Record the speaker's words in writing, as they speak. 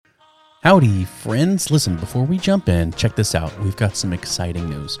Howdy, friends. Listen, before we jump in, check this out. We've got some exciting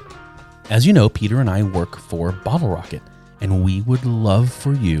news. As you know, Peter and I work for Bottle Rocket, and we would love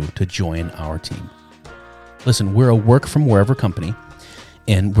for you to join our team. Listen, we're a work-from-wherever company,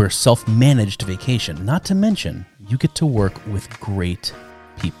 and we're self-managed vacation. Not to mention, you get to work with great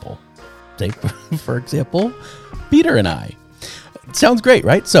people. Take, for example, Peter and I. Sounds great,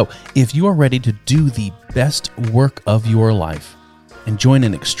 right? So, if you are ready to do the best work of your life and join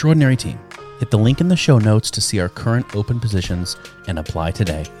an extraordinary team, hit the link in the show notes to see our current open positions and apply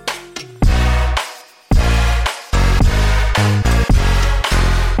today.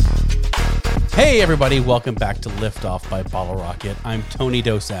 Hey, everybody. Welcome back to Lift Off by Bottle Rocket. I'm Tony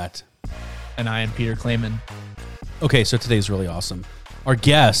Dosat. And I am Peter Clayman. Okay, so today's really awesome. Our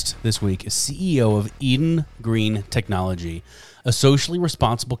guest this week is CEO of Eden Green Technology, a socially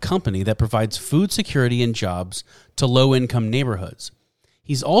responsible company that provides food security and jobs to low-income neighborhoods.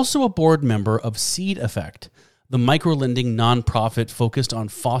 He's also a board member of Seed Effect, the microlending nonprofit focused on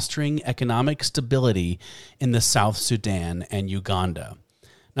fostering economic stability in the South Sudan and Uganda.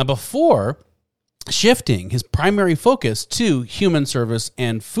 Now, before shifting his primary focus to human service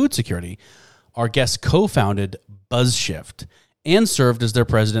and food security, our guest co-founded BuzzShift and served as their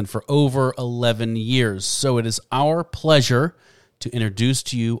president for over 11 years. So it is our pleasure to introduce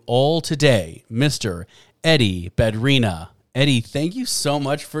to you all today, Mr. Eddie Bedrina. Eddie, thank you so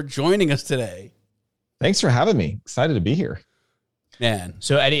much for joining us today. Thanks for having me. Excited to be here. Man.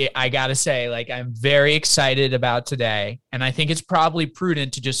 So Eddie, I got to say, I'm very excited about today. And I think it's probably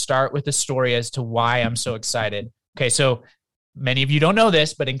prudent to just start with the story as to why I'm so excited. Okay, so many of you don't know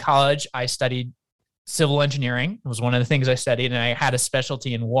this, but in college, I studied civil engineering. It was one of the things I studied, and I had a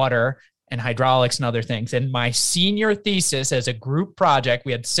specialty in water and hydraulics and other things. And my senior thesis as a group project,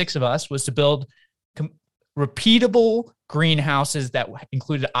 we had 6 of us, was to build repeatable greenhouses that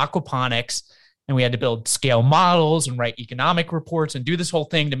included aquaponics. And we had to build scale models and write economic reports and do this whole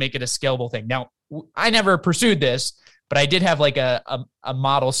thing to make it a scalable thing. Now, I never pursued this, but I did have a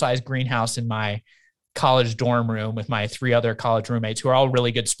model-sized greenhouse in my college dorm room with my 3 other college roommates who are all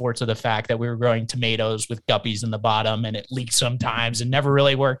really good sports of the fact that we were growing tomatoes with guppies in the bottom, and it leaked sometimes and never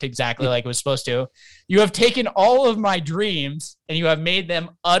really worked exactly like it was supposed to. You have taken all of my dreams and you have made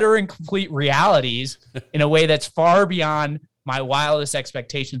them utter and complete realities in a way that's far beyond my wildest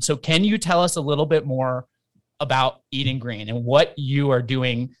expectations. So can you tell us a little bit more about Eden Green and what you are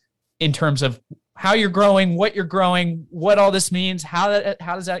doing in terms of how you're growing, what all this means, how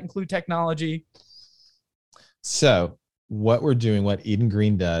does that include technology? So what we're doing, what Eden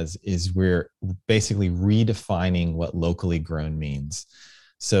Green does, is we're basically redefining what locally grown means.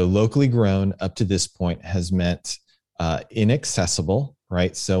 So locally grown up to this point has meant inaccessible,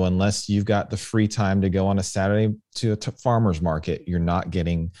 right? So unless you've got the free time to go on a Saturday to a farmer's market, you're not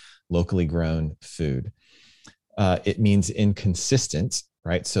getting locally grown food. It means inconsistent,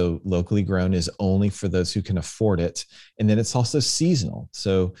 right? So locally grown is only for those who can afford it. And then it's also seasonal.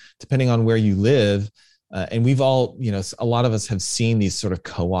 So depending on where you live, and we've all, a lot of us have seen these sort of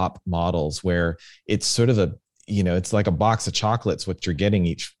co-op models where it's sort of it's like a box of chocolates, what you're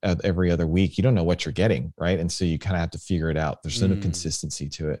getting every other week. You don't know what you're getting, right? And so you kind of have to figure it out. There's no consistency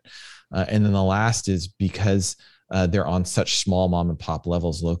to it. And then the last is because they're on such small mom and pop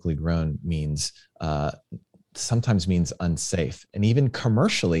levels, locally grown sometimes means unsafe. And even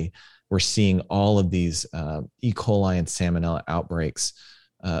commercially, we're seeing all of these E. coli and salmonella outbreaks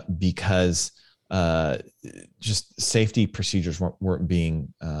because just safety procedures weren't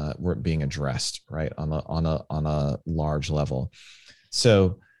being addressed, right, on a large level.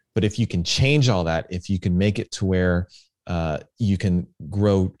 So, but if you can change all that, if you can make it to where you can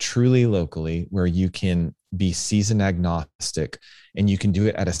grow truly locally, where you can be season agnostic, and you can do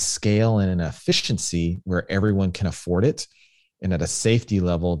it at a scale and an efficiency where everyone can afford it, and at a safety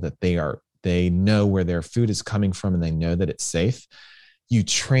level that they know where their food is coming from and they know that it's safe, you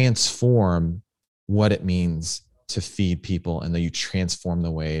transform what it means to feed people, and then you transform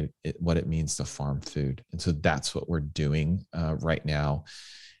what it means to farm food. And so that's what we're doing right now.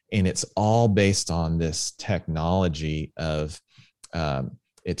 And it's all based on this technology of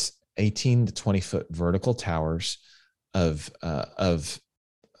it's 18 to 20 foot vertical towers of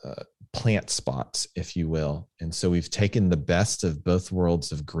plant spots, if you will. And so we've taken the best of both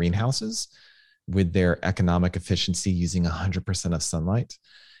worlds of greenhouses with their economic efficiency using 100% of sunlight,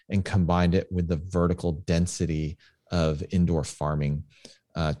 and combined it with the vertical density of indoor farming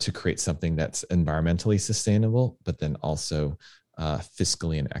to create something that's environmentally sustainable, but then also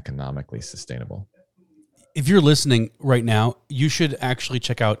fiscally and economically sustainable. If you're listening right now, you should actually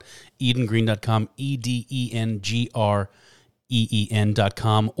check out edengreen.com, EDENGR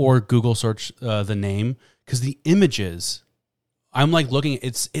EEN.com, or Google search the name, because the images, I'm like looking,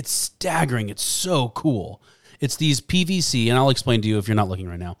 it's staggering. It's so cool. It's these PVC, and I'll explain to you if you're not looking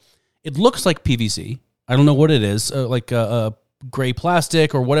right now. It looks like PVC. I don't know what it is, like a gray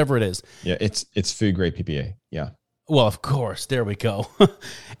plastic or whatever it is. Yeah, it's food grade PPA. Yeah. Well, of course. There we go.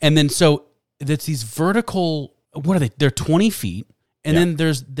 And then so it's these vertical. What are they? They're 20 feet, and then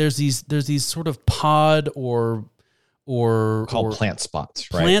there's these sort of pod or called plant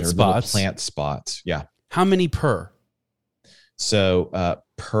spots, right? Plant spots. Plant spots. Yeah. How many per? So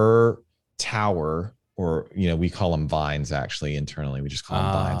per tower, or we call them vines. Actually, internally, we just call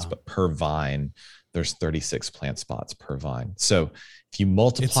them vines. But per vine, there's 36 plant spots per vine. So if you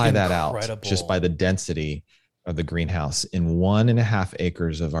multiply that out just by the density of the greenhouse, in 1.5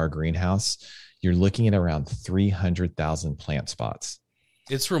 acres of our greenhouse, you're looking at around 300,000 plant spots.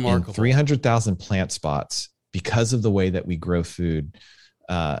 It's remarkable. And 300,000 plant spots, because of the way that we grow food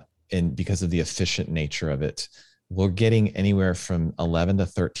and because of the efficient nature of it, we're getting anywhere from 11 to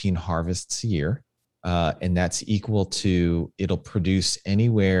 13 harvests a year. And that's equal to, it'll produce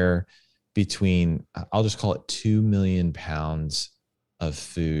anywhere between, I'll just call it 2 million pounds of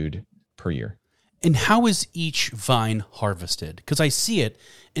food per year. And how is each vine harvested? Because I see it,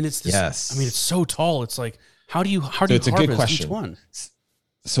 and it's this. Yes. I mean, it's so tall. It's like, how do you it's a good harvest question. each one?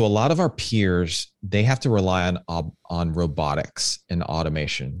 So a lot of our peers, they have to rely on robotics and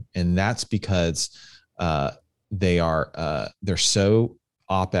automation, and that's because they're so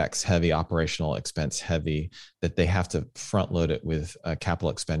OpEx heavy, operational expense heavy, that they have to front load it with capital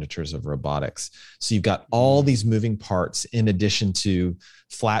expenditures of robotics. So you've got all these moving parts in addition to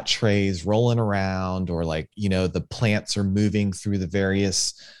flat trays rolling around, or the plants are moving through the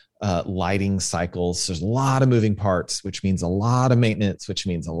various lighting cycles. So there's a lot of moving parts, which means a lot of maintenance, which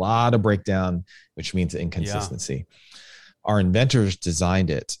means a lot of breakdown, which means inconsistency. Yeah. Our inventors designed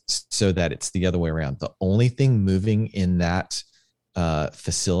it so that it's the other way around. The only thing moving in that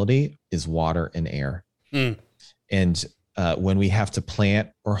facility is water and air. And when we have to plant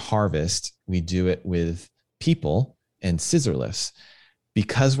or harvest, we do it with people and scissor lifts.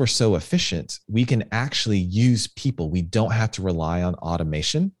 Because we're so efficient, we can actually use people. We don't have to rely on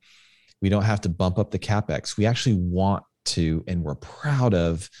automation. We don't have to bump up the CapEx. We actually want to, and we're proud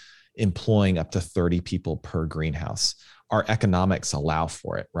of, employing up to 30 people per greenhouse. Our economics allow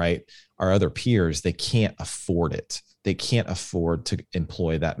for it, right? Our other peers, they can't afford it. They can't afford to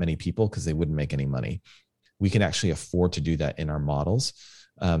employ that many people because they wouldn't make any money. We can actually afford to do that in our models.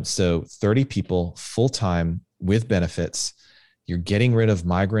 So 30 people full-time with benefits. You're getting rid of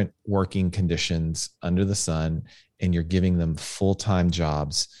migrant working conditions under the sun, and you're giving them full-time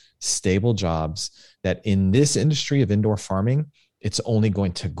jobs, stable jobs that in this industry of indoor farming, it's only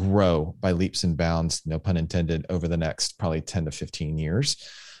going to grow by leaps and bounds, no pun intended, over the next probably 10 to 15 years.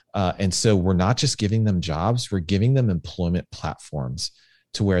 And so we're not just giving them jobs, we're giving them employment platforms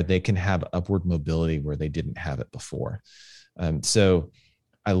to where they can have upward mobility where they didn't have it before. So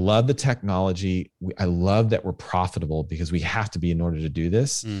I love the technology. I love that we're profitable because we have to be in order to do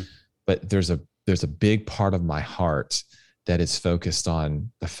this. But there's a big part of my heart that is focused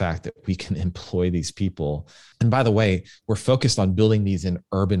on the fact that we can employ these people. And by the way, we're focused on building these in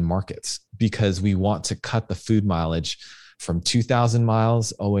urban markets because we want to cut the food mileage from 2,000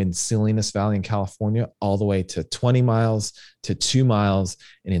 miles in Salinas Valley in California, all the way to 20 miles to 2 miles.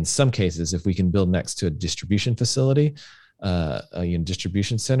 And in some cases, if we can build next to a distribution facility,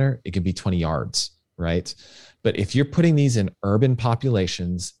 distribution center, it can be 20 yards, right? But if you're putting these in urban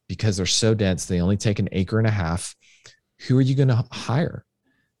populations, because they're so dense, they only take 1.5 acres, who are you going to hire?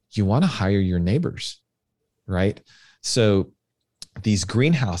 You want to hire your neighbors, right? So these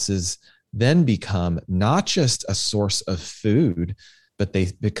greenhouses then become not just a source of food, but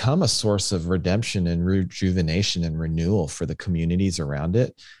they become a source of redemption and rejuvenation and renewal for the communities around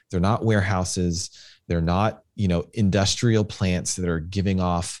it. They're not warehouses. They're not, industrial plants that are giving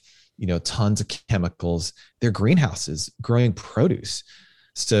off, tons of chemicals. They're greenhouses growing produce.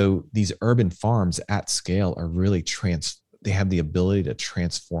 So these urban farms at scale are really they have the ability to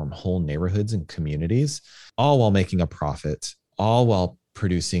transform whole neighborhoods and communities, all while making a profit, all while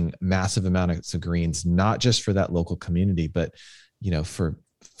producing massive amounts of greens, not just for that local community, but, for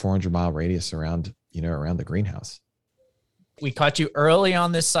 400-mile radius around the greenhouse. We caught you early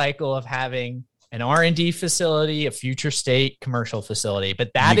on this cycle of having an R&D facility, a future state commercial facility, but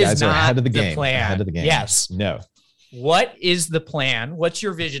that is not ahead of the game. Plan. Ahead of the game. Yes. No. What is the plan? What's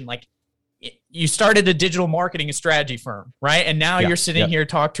your vision? Like, you started a digital marketing and strategy firm, right? And now you're sitting here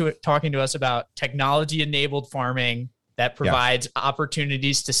talking to us about technology-enabled farming that provides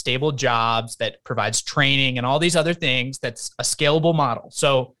opportunities to stable jobs, that provides training and all these other things. That's a scalable model.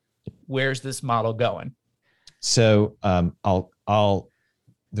 So where's this model going? So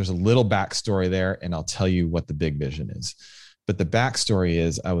there's a little backstory there, and I'll tell you what the big vision is. But the backstory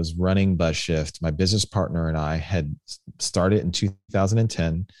is I was running BuzzShift. My business partner and I had started in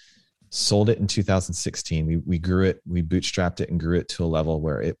 2010, sold it in 2016. We grew it, we bootstrapped it and grew it to a level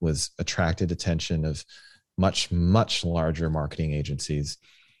where it was attracted attention of much, much larger marketing agencies.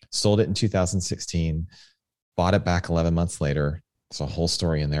 Sold it in 2016, bought it back 11 months later. There's a whole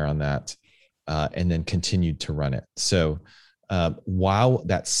story in there on that. And then continued to run it. So while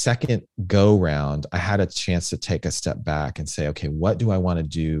that second go round, I had a chance to take a step back and say, okay, what do I want to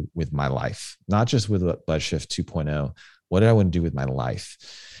do with my life? Not just with BuzzShift 2.0. What do I want to do with my life?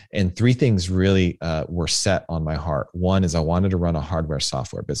 And three things really were set on my heart. One is I wanted to run a hardware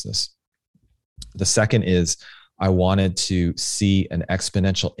software business. The second is I wanted to see an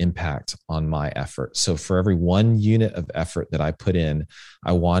exponential impact on my effort. So for every 1 unit of effort that I put in,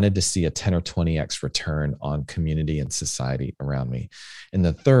 I wanted to see a 10 or 20x return on community and society around me. And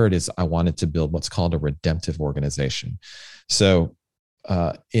the third is I wanted to build what's called a redemptive organization. So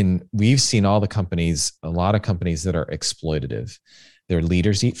we've seen a lot of companies that are exploitative. Their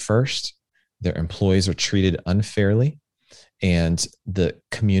leaders eat first, their employees are treated unfairly, and the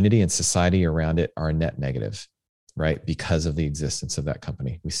community and society around it are net negative, right? Because of the existence of that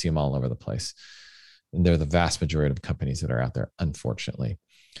company. We see them all over the place. And they're the vast majority of companies that are out there, unfortunately.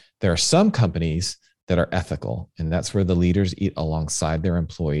 There are some companies that are ethical, and that's where the leaders eat alongside their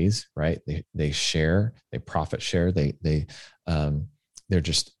employees, right? They share, they profit share, they're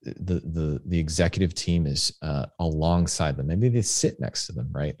just the executive team is alongside them. Maybe they sit next to them,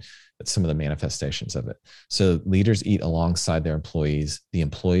 right? That's some of the manifestations of it. So leaders eat alongside their employees. The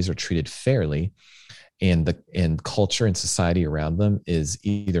employees are treated fairly, and culture and society around them is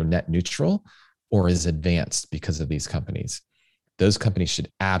either net neutral or is advanced because of these companies. Those companies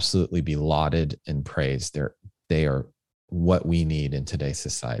should absolutely be lauded and praised. They are what we need in today's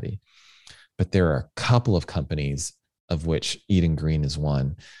society. But there are a couple of companies, of which Eden Green is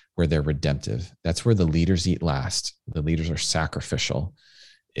one, where they're redemptive. That's where the leaders eat last. The leaders are sacrificial.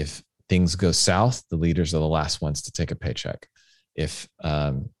 If things go south, the leaders are the last ones to take a paycheck. If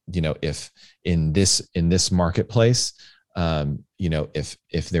in this marketplace,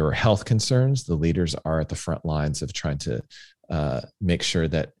 if there are health concerns, the leaders are at the front lines of trying to make sure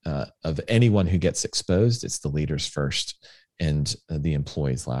that of anyone who gets exposed, it's the leaders first and the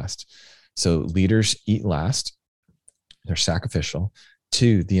employees last. So leaders eat last. They're sacrificial.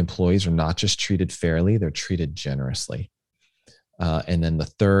 2, the employees are not just treated fairly, they're treated generously. And then the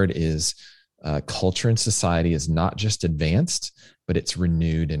third is culture and society is not just advanced, but it's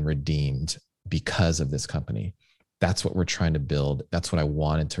renewed and redeemed because of this company. That's what we're trying to build. That's what I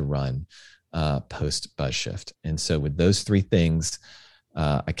wanted to run post BuzzShift. And so with those three things,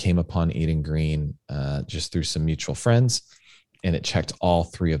 I came upon Eden Green just through some mutual friends, and it checked all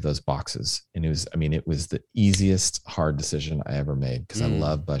three of those boxes. And it was the easiest hard decision I ever made because I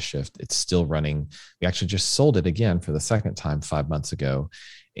love BuzzShift. It's still running. We actually just sold it again for the second time 5 months ago.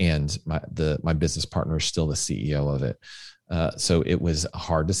 And my business partner is still the CEO of it. So it was a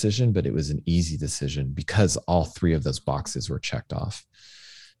hard decision, but it was an easy decision because all three of those boxes were checked off.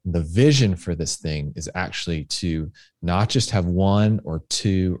 The vision for this thing is actually to not just have 1 or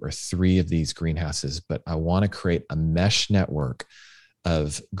 2 or 3 of these greenhouses, but I want to create a mesh network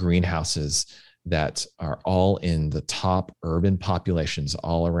of greenhouses that are all in the top urban populations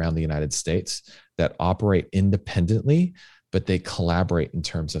all around the United States that operate independently, but they collaborate in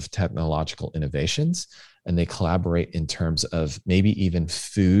terms of technological innovations, and they collaborate in terms of maybe even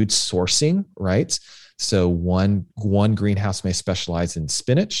food sourcing, right? So one greenhouse may specialize in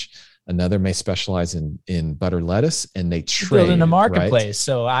spinach, another may specialize in butter lettuce, and they trade. Building a marketplace. Right?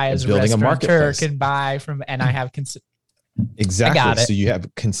 So I, as a restaurateur, can buy from, and I have exactly. I got it. So you have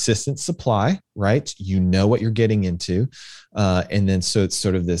consistent supply, right? You know what you're getting into, and then so it's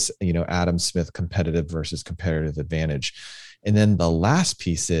sort of this, Adam Smith competitive versus competitive advantage, and then the last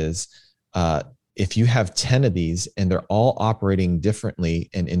piece is. If you have 10 of these and they're all operating differently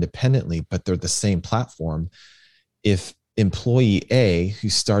and independently, but they're the same platform, if employee A, who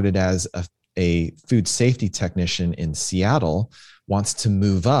started as a food safety technician in Seattle, wants to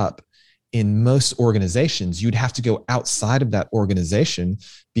move up, in most organizations, you'd have to go outside of that organization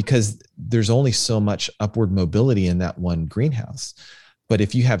because there's only so much upward mobility in that one greenhouse. But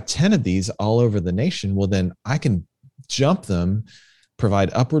if you have 10 of these all over the nation, well, then I can jump them,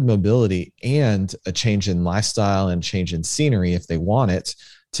 provide upward mobility and a change in lifestyle and change in scenery if they want it,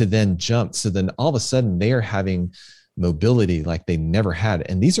 to then jump. So then all of a sudden they are having mobility like they never had.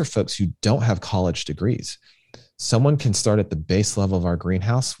 And these are folks who don't have college degrees. Someone can start at the base level of our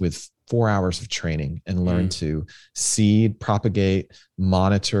greenhouse with 4 hours of training and learn to seed, propagate,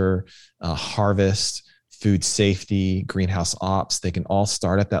 monitor, harvest, food safety, greenhouse ops. They can all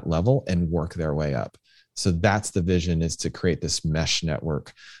start at that level and work their way up. So that's the vision, is to create this mesh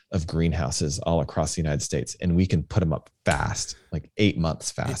network of greenhouses all across the United States. And we can put them up fast, like 8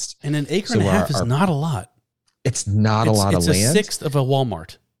 months fast. And an acre and a half is not a lot. It's not a lot of land. It's a sixth of a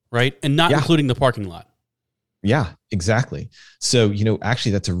Walmart, right? And not including the parking lot. Yeah, exactly. So,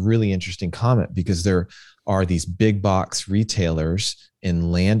 actually that's a really interesting comment, because there are these big box retailers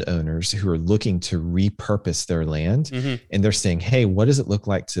and landowners who are looking to repurpose their land. And they're saying, hey, what does it look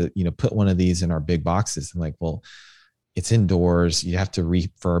like to, put one of these in our big boxes? I'm like, well, it's indoors. You have to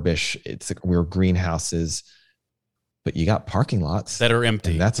refurbish. We're greenhouses, but you got parking lots that are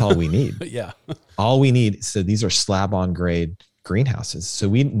empty. And that's all we need. Yeah. All we need. So these are slab on grade greenhouses. So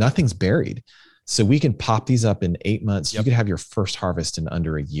nothing's buried. So we can pop these up in 8 months. You could have your first harvest in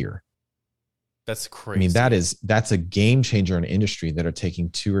under a year. That's crazy. I mean, that's a game changer in an industry that are taking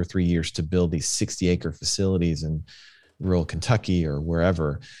 2 or 3 years to build these 60-acre facilities in rural Kentucky or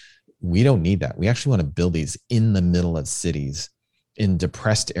wherever. We don't need that. We actually want to build these in the middle of cities, in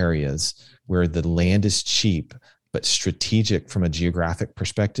depressed areas where the land is cheap, but strategic from a geographic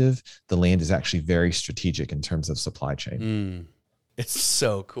perspective. The land is actually very strategic in terms of supply chain. It's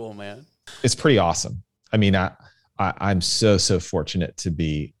so cool, man. It's pretty awesome. I mean, I'm so fortunate to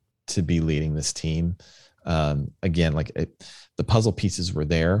be leading this team. Again, the puzzle pieces were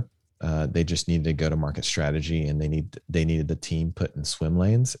there. They just needed a go-to-market strategy, and they needed the team put in swim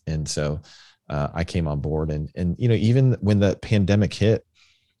lanes. And so I came on board, and even when the pandemic hit,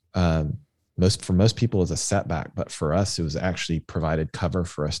 for most people it was a setback, but for us, it was actually provided cover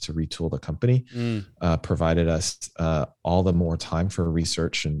for us to retool the company, provided us all the more time for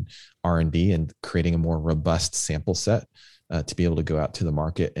research and R&D and creating a more robust sample set to be able to go out to the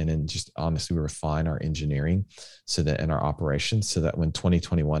market and then just honestly refine our engineering and our operations, so that when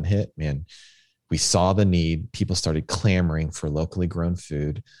 2021 hit, man, we saw the need. People started clamoring for locally grown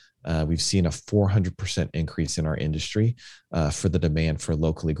food. We've seen a 400% increase in our industry for the demand for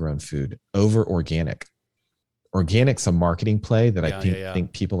locally grown food over organic. Organic's a marketing play that I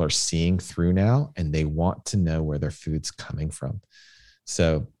think people are seeing through now, and they want to know where their food's coming from.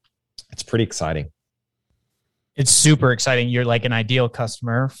 So it's pretty exciting. It's super exciting. You're like an ideal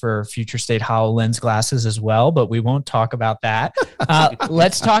customer for Future State HoloLens glasses as well, but we won't talk about that.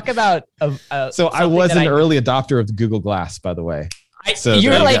 Let's talk about. So I was an early adopter of the Google Glass, by the way. So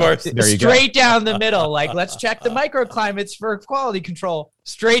you're like straight down the middle. Like, let's check the microclimates for quality control.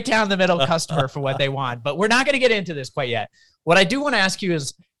 Straight down the middle customer for what they want. But we're not going to get into this quite yet. What I do want to ask you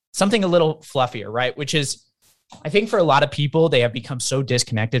is something a little fluffier, right? Which is, I think for a lot of people, they have become so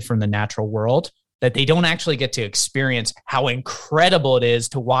disconnected from the natural world that they don't actually get to experience how incredible it is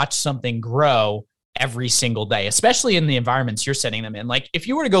to watch something grow every single day, especially in the environments you're setting them in. Like, if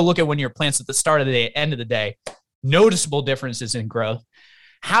you were to go look at one of your plants at the start of the day, end of the day, noticeable differences in growth.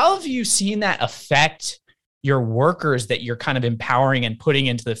 How have you seen that affect your workers that you're kind of empowering and putting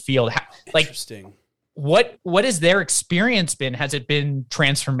into the field? Interesting. What has their experience been? Has it been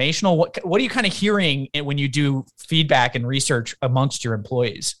transformational? What are you kind of hearing when you do feedback and research amongst your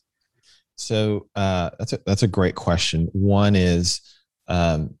employees? So that's a great question. One is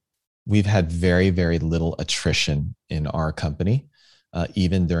we've had very, very little attrition in our company,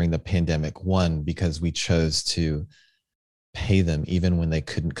 even during the pandemic. One, because we chose to pay them even when they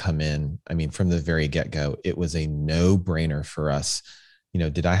couldn't come in. I mean, from the very get-go, it was a no-brainer for us.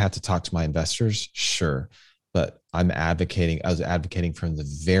 Did I have to talk to my investors? Sure. But I was advocating from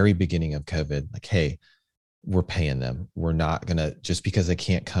the very beginning of COVID, like, hey, we're paying them. We're not going to, just because they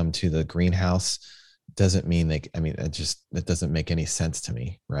can't come to the greenhouse doesn't mean it doesn't make any sense to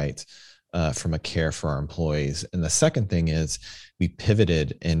me, right? From a care for our employees. And the second thing is we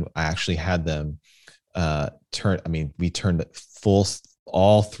pivoted, and I actually had them we turned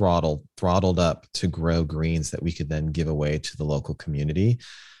all throttled up to grow greens that we could then give away to the local community.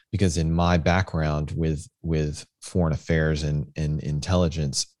 Because in my background with foreign affairs and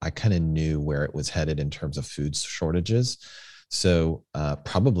intelligence, I kind of knew where it was headed in terms of food shortages. So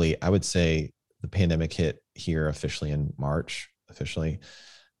probably I would say the pandemic hit here officially in March.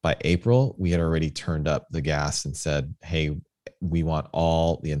 By April, we had already turned up the gas and said, hey, we want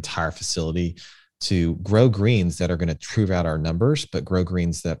the entire facility to grow greens that are going to prove out our numbers, but grow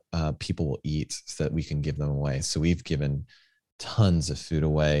greens that people will eat so that we can give them away. So we've given tons of food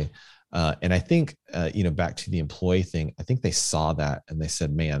away. And I think, back to the employee thing, I think they saw that and they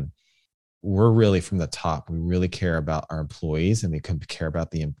said, man, we're really from the top. We really care about our employees and we can care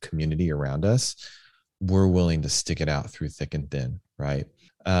about the community around us. We're willing to stick it out through thick and thin, right?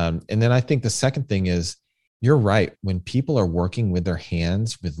 And then I think the second thing is, you're right. When people are working with their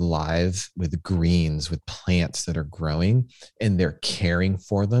hands, with greens, with plants that are growing, and they're caring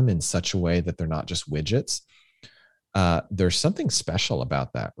for them in such a way that they're not just widgets, there's something special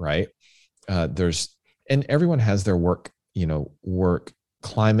about that, right? And everyone has their work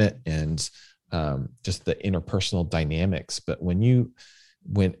climate and just the interpersonal dynamics. But when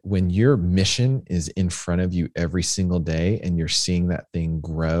your mission is in front of you every single day and you're seeing that thing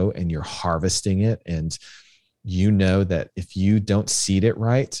grow and you're harvesting it, and you know that if you don't seed it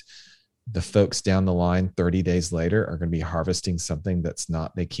right, the folks down the line 30 days later are going to be harvesting something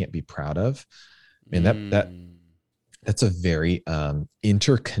they can't be proud of. And that's a very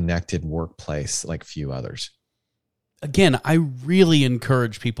interconnected workplace like few others. Again, I really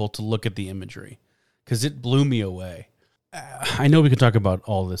encourage people to look at the imagery because it blew me away. I know we could talk about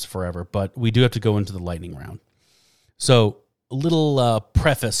all this forever, but we do have to go into the lightning round. So a little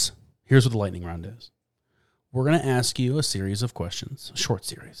preface. Here's what the lightning round is. We're going to ask you a series of questions, a short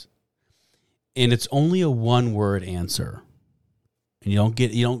series. And it's only a one-word answer. And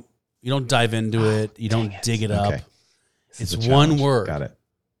you don't dive into it. You don't dig it up. Okay. It's one word. Got it.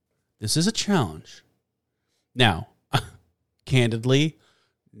 This is a challenge. Now, candidly,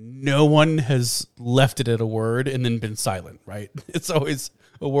 no one has left it at a word and then been silent, right? It's always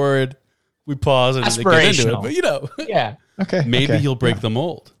a word. We pause and they get into it. But, yeah. Okay. Maybe you'll break the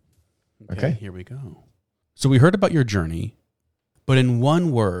mold. Okay. Here we go. So we heard about your journey, but in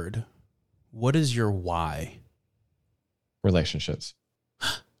one word, what is your why? Relationships.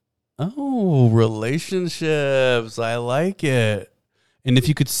 Oh, relationships. I like it. And if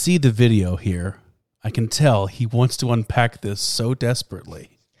you could see the video here, I can tell he wants to unpack this so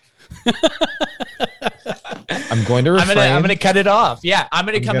desperately. I'm going to refrain. I'm going to cut it off. Yeah, I'm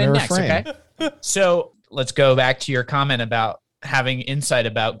going to come in next. Okay. So let's go back to your comment about having insight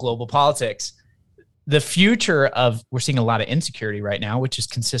about global politics. The future we're seeing a lot of insecurity right now, which is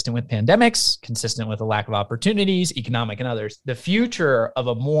consistent with pandemics, consistent with a lack of opportunities, economic and others. The future of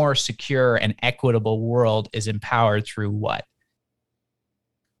a more secure and equitable world is empowered through what?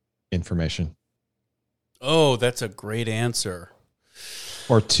 Information. Oh, that's a great answer.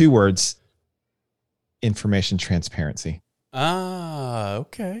 Or two words, information transparency.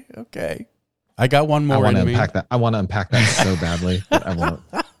 Okay. I got one more. I want to unpack that. I want to unpack that so badly. But I won't.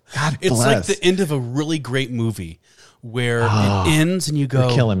 God it's bless. like the end of a really great movie where it ends and you go,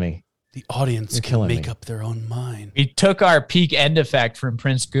 you're killing me. The audience can make up their own mind. We took our peak end effect from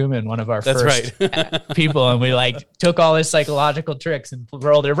Prince Guman, one of our first people, and we took all his psychological tricks and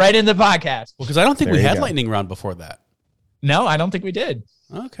rolled it right in the podcast. Well, because I don't think we had lightning round before that. No, I don't think we did.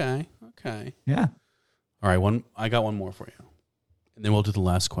 Okay. Yeah. All right, I got one more for you. And then we'll do the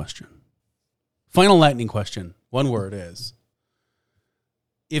last question. Final lightning question. One word is,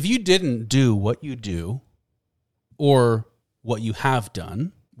 if you didn't do what you do or what you have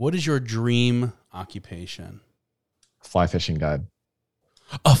done, what is your dream occupation? Fly fishing guide.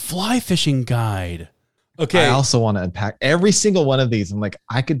 A fly fishing guide. Okay. I also want to unpack every single one of these. I'm like,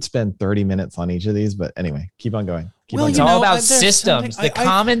 I could spend 30 minutes on each of these, but anyway, keep on going. It's all about systems. The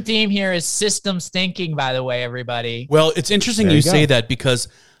common theme here is systems thinking, by the way, everybody. Well, it's interesting you say that because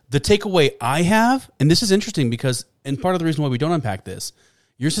the takeaway I have, and this is interesting because, and part of the reason why we don't unpack this,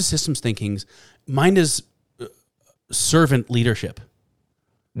 yours is systems thinking. Mine is servant leadership.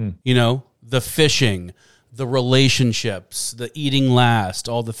 The fishing, the relationships, the eating last,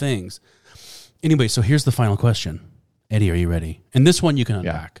 all the things. Anyway, so here's the final question. Eddie, are you ready? And this one you can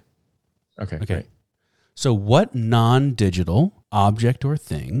unpack. Yeah. Okay. Great. So what non-digital object or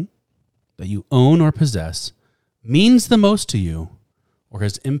thing that you own or possess means the most to you or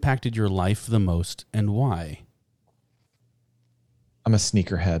has impacted your life the most, and why? I'm a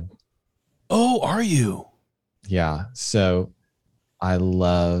sneakerhead. Oh, are you? Yeah. So I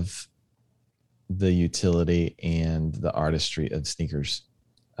love the utility and the artistry of sneakers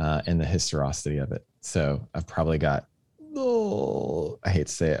and the historicity of it. So I've probably got, I hate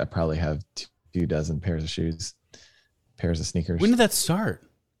to say it, I probably have 24 pairs of shoes, pairs of sneakers. When did that start?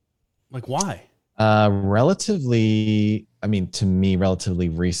 Like, why? Relatively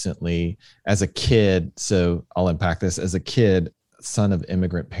recently as a kid. So I'll unpack this. As a kid, son of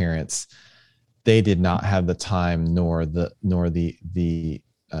immigrant parents, they did not have the time nor the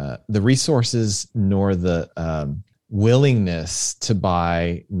resources nor the willingness to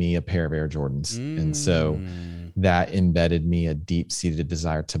buy me a pair of Air Jordans. And so that embedded me a deep-seated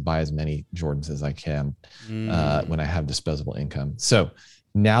desire to buy as many Jordans as I can when I have disposable income. So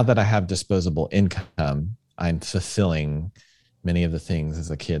now that I have disposable income, I'm fulfilling many of the things as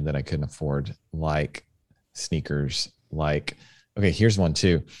a kid that I couldn't afford, like sneakers. Like, okay, here's one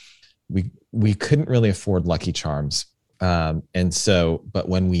too. We couldn't really afford Lucky Charms. And so, but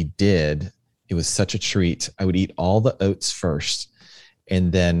when we did, it was such a treat. I would eat all the oats first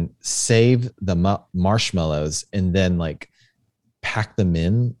and then save the marshmallows and then like pack them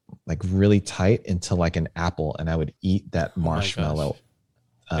in like really tight into like an apple. And I would eat that marshmallow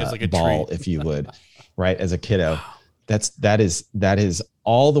like ball, treat. if you would, right. As a kiddo, that is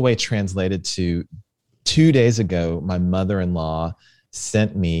all the way translated to 2 days ago. My mother-in-law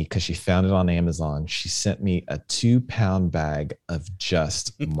sent me, because she found it on Amazon, she sent me a 2-pound bag of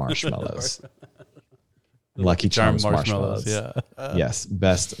just marshmallows. Lucky Charms marshmallows. Yeah. Yes.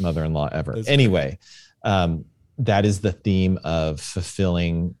 Best mother-in-law ever. That's anyway, that is the theme of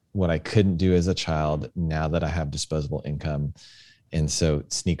fulfilling what I couldn't do as a child now that I have disposable income. And so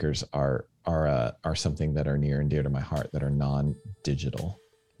sneakers are something that are near and dear to my heart that are non-digital.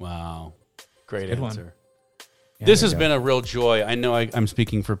 Wow. Great Good answer. one. Yeah, This has been a real joy. I know I'm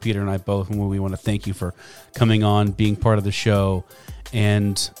speaking for Peter and I both, and we want to thank you for coming on, being part of the show.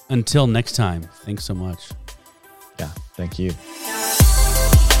 And until next time, thanks so much. Yeah. Thank you. Now